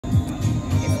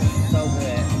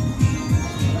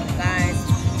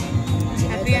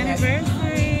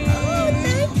anniversary. Oh,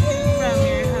 thank you. From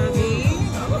your hubby.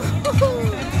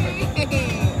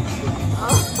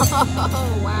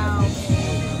 Oh, wow.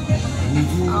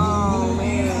 Oh,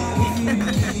 man.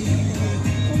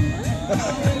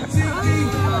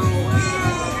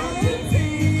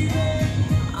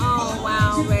 Oh,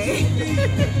 wow, babe.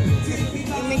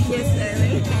 Give me a kiss,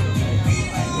 baby.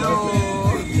 Oh.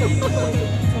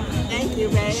 Thank you,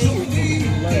 babe.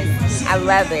 I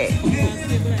love it.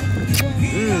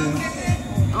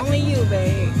 Only you,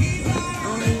 babe.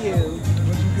 Only you.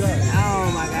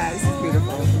 Oh, my God. This is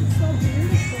beautiful.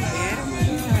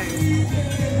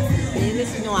 And this,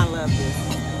 you know I love this.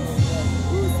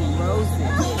 Ooh, some roses.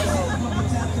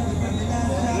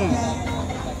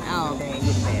 Oh, babe,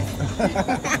 you're the best.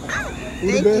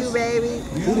 Thank you, baby.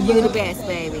 You the best,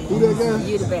 baby. Who that guy?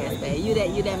 You the best, baby. You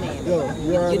that man.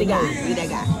 Yo, You the guy. You that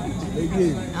guy. Thank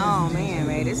you. Oh, man,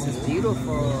 babe. This is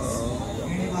beautiful.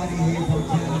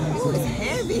 Ooh, it's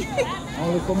heavy.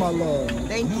 Only for my love.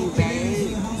 Thank you,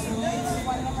 babe.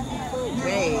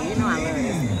 Babe, you know I love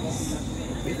this.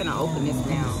 We're gonna open this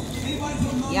now.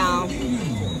 Y'all,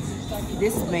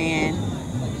 this man,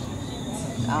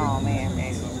 oh man,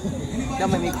 baby.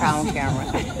 Don't make me cry on camera.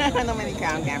 Don't make me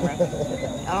cry on camera.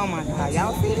 Oh my God,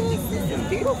 y'all see this? This is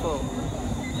beautiful.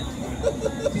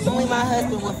 Only my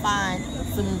husband would find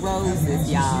some roses,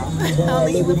 y'all.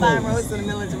 Only he would find roses in the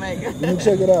middle of Jamaica. Let me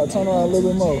check it out. Turn around a little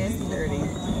bit more. It's dirty.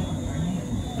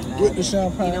 With the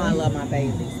champagne. You know I love my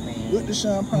babies, man. With the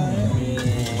champagne.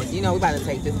 Yes. You know we about to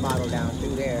take this bottle down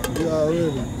through there. You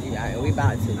already. Yeah, we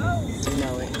about to. You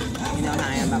know it. You know how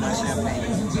I am about my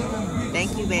champagne.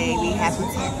 Thank you, baby. Happy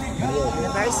 10th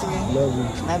anniversary. Love you.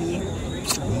 Love you.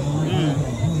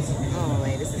 Oh,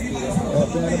 man, this is beautiful.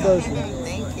 Happy anniversary.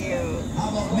 Thank you.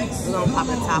 We're gonna pop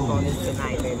the top on this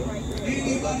tonight, baby.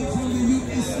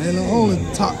 Ain't the only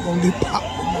top gonna get popped.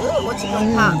 Ooh, what you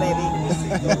gonna pop, baby?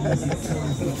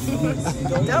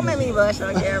 Don't make me blush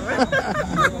on camera.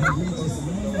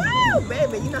 Woo,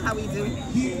 baby, you know how we do.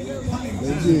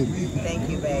 Legit. Thank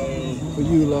you, babe. For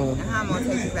you, love. And how I'm gonna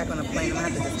take this back on the plane. I'm gonna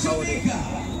have to just hold it.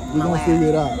 We're gonna figure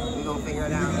it out. We're gonna figure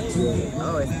it out.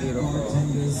 Oh, it's beautiful.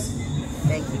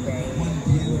 Thank you,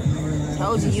 babe.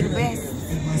 Told you, you the best.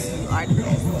 You are the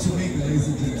best.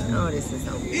 Oh, this is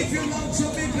so beautiful. I'm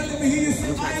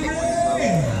trying to take one photo.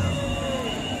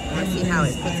 I want to see how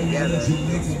it's put together. It's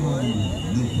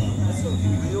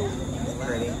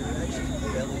pretty.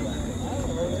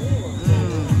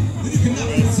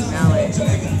 They smell it.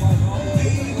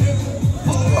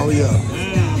 Oh,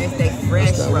 yeah. It's they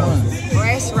fresh roses.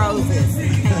 Fresh roses.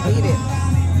 Can't beat it.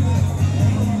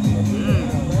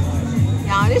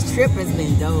 Y'all, this trip has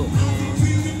been dope.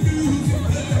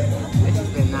 This has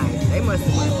been nice. They must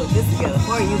have put this together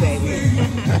for you, baby.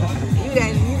 you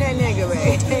that nigga,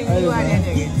 baby. You are that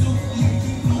nigga.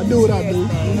 I do what I do.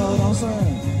 You know what I'm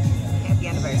saying? Happy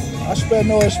anniversary. I spare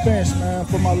no expense, man,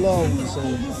 for my loved ones. So.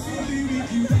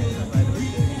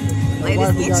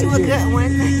 Ladies, get you a good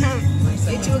one.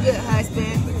 Get you a good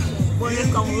husband. One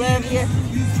that's gonna love you,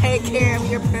 take care of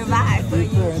you, provide for you.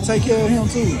 And take care of him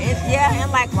too.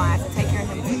 And likewise, take care of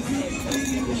him too.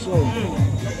 For sure.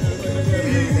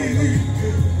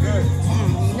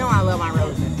 You know I love my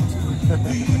roses.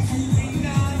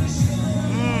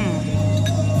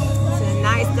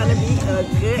 Tonight's gonna be a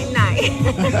good night.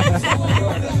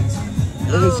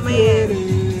 Oh man.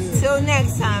 Till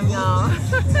next time, y'all.